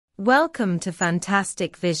Welcome to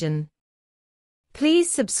Fantastic Vision.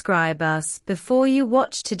 Please subscribe us before you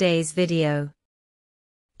watch today's video.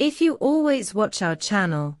 If you always watch our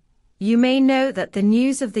channel, you may know that the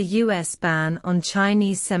news of the US ban on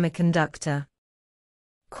Chinese semiconductor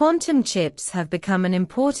quantum chips have become an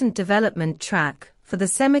important development track for the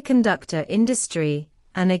semiconductor industry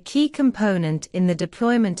and a key component in the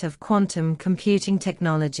deployment of quantum computing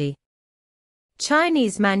technology.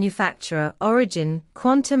 Chinese manufacturer Origin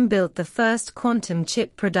Quantum built the first quantum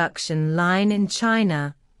chip production line in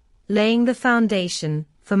China, laying the foundation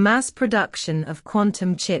for mass production of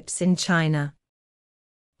quantum chips in China.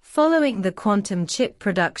 Following the quantum chip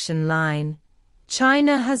production line,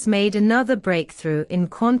 China has made another breakthrough in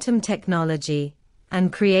quantum technology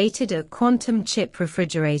and created a quantum chip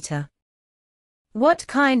refrigerator. What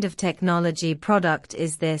kind of technology product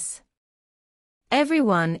is this?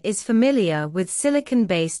 Everyone is familiar with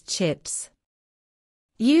silicon-based chips.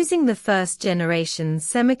 Using the first-generation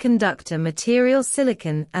semiconductor material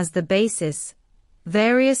silicon as the basis,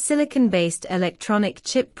 various silicon-based electronic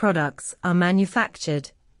chip products are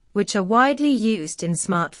manufactured, which are widely used in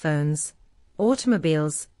smartphones,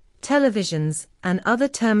 automobiles, televisions, and other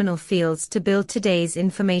terminal fields to build today's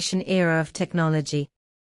information era of technology.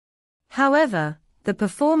 However, the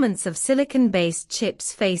performance of silicon-based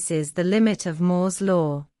chips faces the limit of Moore's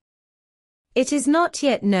law. It is not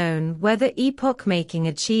yet known whether epoch-making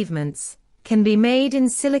achievements can be made in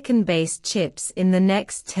silicon-based chips in the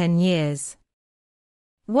next 10 years.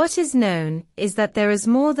 What is known is that there is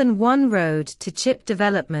more than one road to chip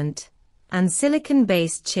development, and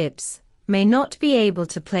silicon-based chips may not be able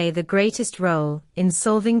to play the greatest role in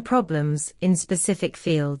solving problems in specific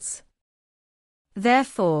fields.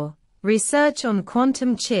 Therefore, research on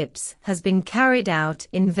quantum chips has been carried out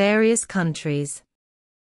in various countries.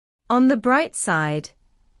 On the bright side,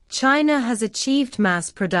 China has achieved mass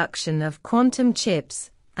production of quantum chips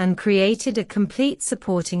and created a complete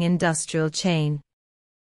supporting industrial chain.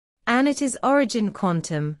 And it is Origin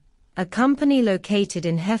Quantum, a company located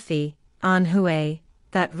in Hefei, Anhui,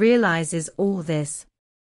 that realizes all this.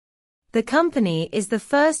 The company is the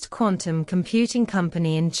first quantum computing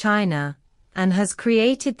company in China, and has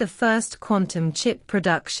created the first quantum chip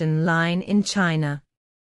production line in China.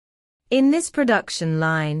 In this production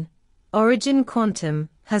line, Origin Quantum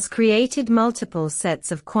has created multiple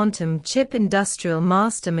sets of quantum chip industrial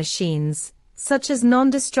master machines, such as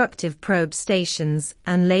non-destructive probe stations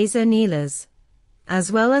and laser annealers,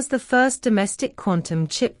 as well as the first domestic quantum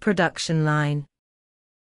chip production line.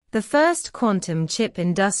 The first quantum chip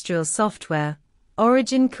industrial software,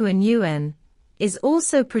 Origin Kuan-Yuan, is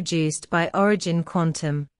also produced by Origin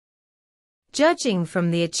Quantum. Judging from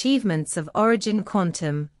the achievements of Origin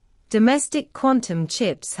Quantum, domestic quantum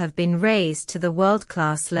chips have been raised to the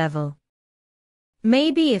world-class level.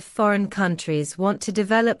 Maybe if foreign countries want to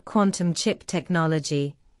develop quantum chip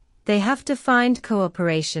technology, they have to find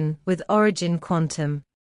cooperation with Origin Quantum.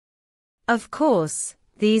 Of course,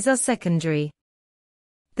 these are secondary.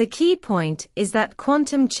 The key point is that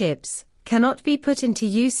quantum chips cannot be put into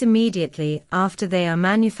use immediately after they are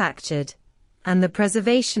manufactured, and the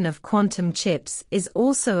preservation of quantum chips is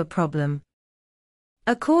also a problem.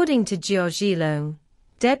 According to Jiao Zhilong,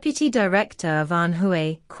 Deputy Director of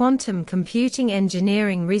Anhui Quantum Computing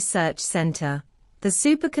Engineering Research Center, the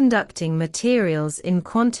superconducting materials in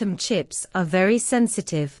quantum chips are very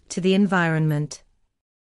sensitive to the environment.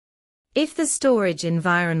 If the storage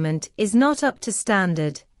environment is not up to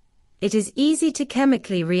standard, it is easy to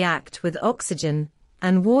chemically react with oxygen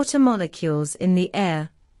and water molecules in the air,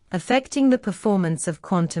 affecting the performance of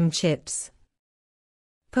quantum chips.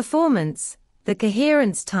 Performance: the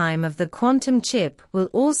coherence time of the quantum chip will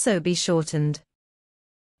also be shortened.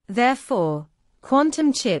 Therefore,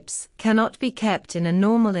 quantum chips cannot be kept in a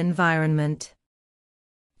normal environment.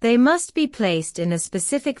 They must be placed in a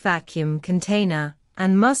specific vacuum container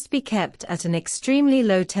and must be kept at an extremely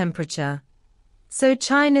low temperature. So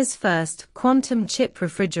China's first quantum chip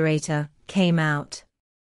refrigerator came out.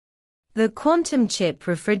 The quantum chip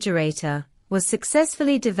refrigerator was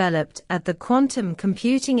successfully developed at the Quantum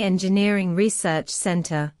Computing Engineering Research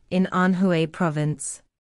Center in Anhui Province.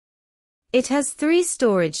 It has 3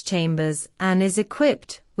 storage chambers and is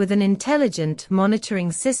equipped with an intelligent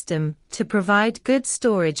monitoring system to provide good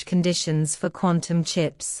storage conditions for quantum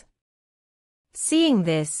chips. Seeing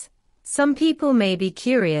this, some people may be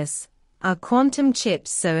curious, are quantum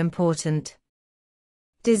chips so important?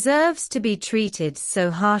 Deserves to be treated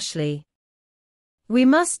so harshly? We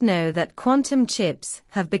must know that quantum chips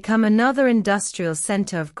have become another industrial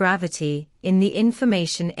center of gravity in the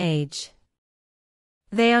information age.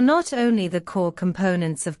 They are not only the core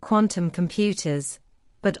components of quantum computers,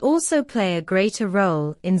 but also play a greater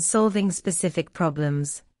role in solving specific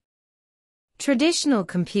problems. Traditional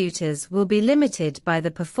computers will be limited by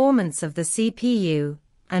the performance of the CPU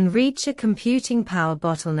and reach a computing power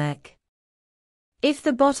bottleneck. If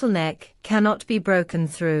the bottleneck cannot be broken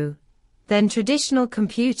through, then traditional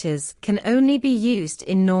computers can only be used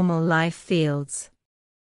in normal life fields.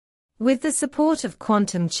 With the support of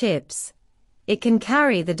quantum chips, it can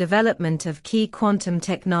carry the development of key quantum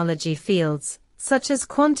technology fields, such as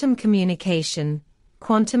quantum communication,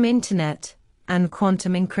 quantum internet, and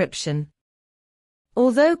quantum encryption.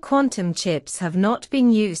 Although quantum chips have not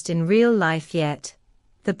been used in real life yet,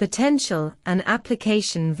 the potential and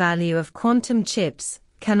application value of quantum chips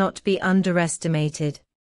cannot be underestimated.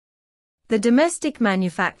 The domestic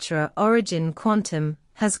manufacturer Origin Quantum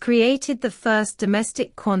has created the first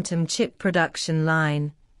domestic quantum chip production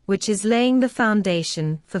line, which is laying the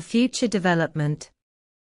foundation for future development.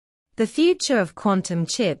 The future of quantum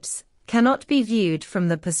chips cannot be viewed from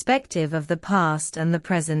the perspective of the past and the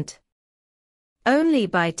present. Only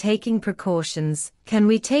by taking precautions can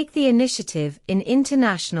we take the initiative in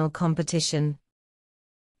international competition.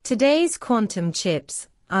 Today's quantum chips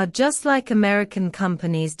are just like American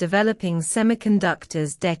companies developing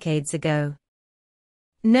semiconductors decades ago.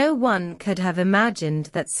 No one could have imagined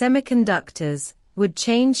that semiconductors would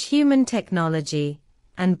change human technology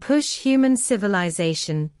and push human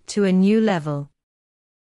civilization to a new level.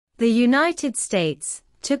 The United States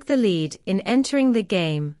took the lead in entering the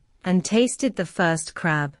game and tasted the first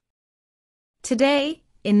crab. Today,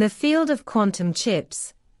 in the field of quantum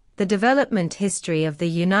chips, the development history of the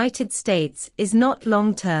United States is not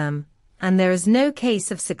long-term, and there is no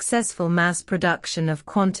case of successful mass production of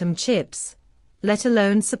quantum chips, let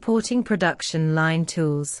alone supporting production line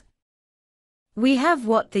tools. We have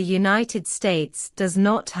what the United States does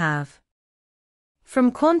not have.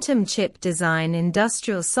 From quantum chip design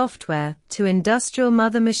industrial software to industrial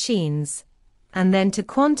mother machines, and then to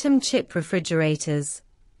quantum chip refrigerators,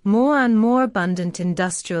 more and more abundant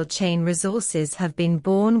industrial chain resources have been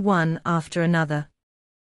born one after another.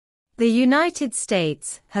 The United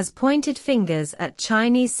States has pointed fingers at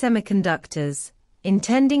Chinese semiconductors,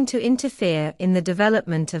 intending to interfere in the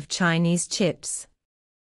development of Chinese chips.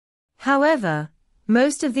 However,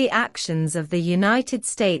 most of the actions of the United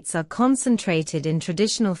States are concentrated in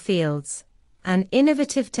traditional fields, and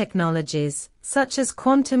innovative technologies, such as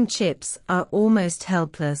quantum chips, are almost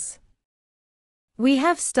helpless. We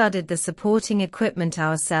have studied the supporting equipment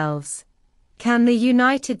ourselves. Can the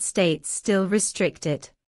United States still restrict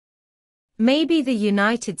it? Maybe the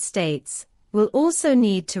United States will also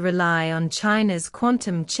need to rely on China's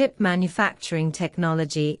quantum chip manufacturing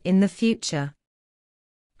technology in the future.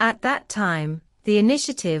 At that time, the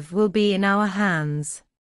initiative will be in our hands.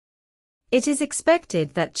 It is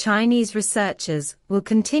expected that Chinese researchers will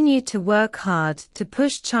continue to work hard to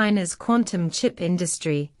push China's quantum chip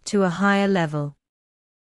industry to a higher level.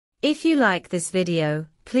 If you like this video,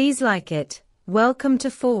 please like it, welcome to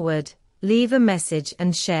Forward, leave a message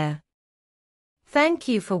and share. Thank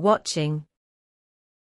you for watching.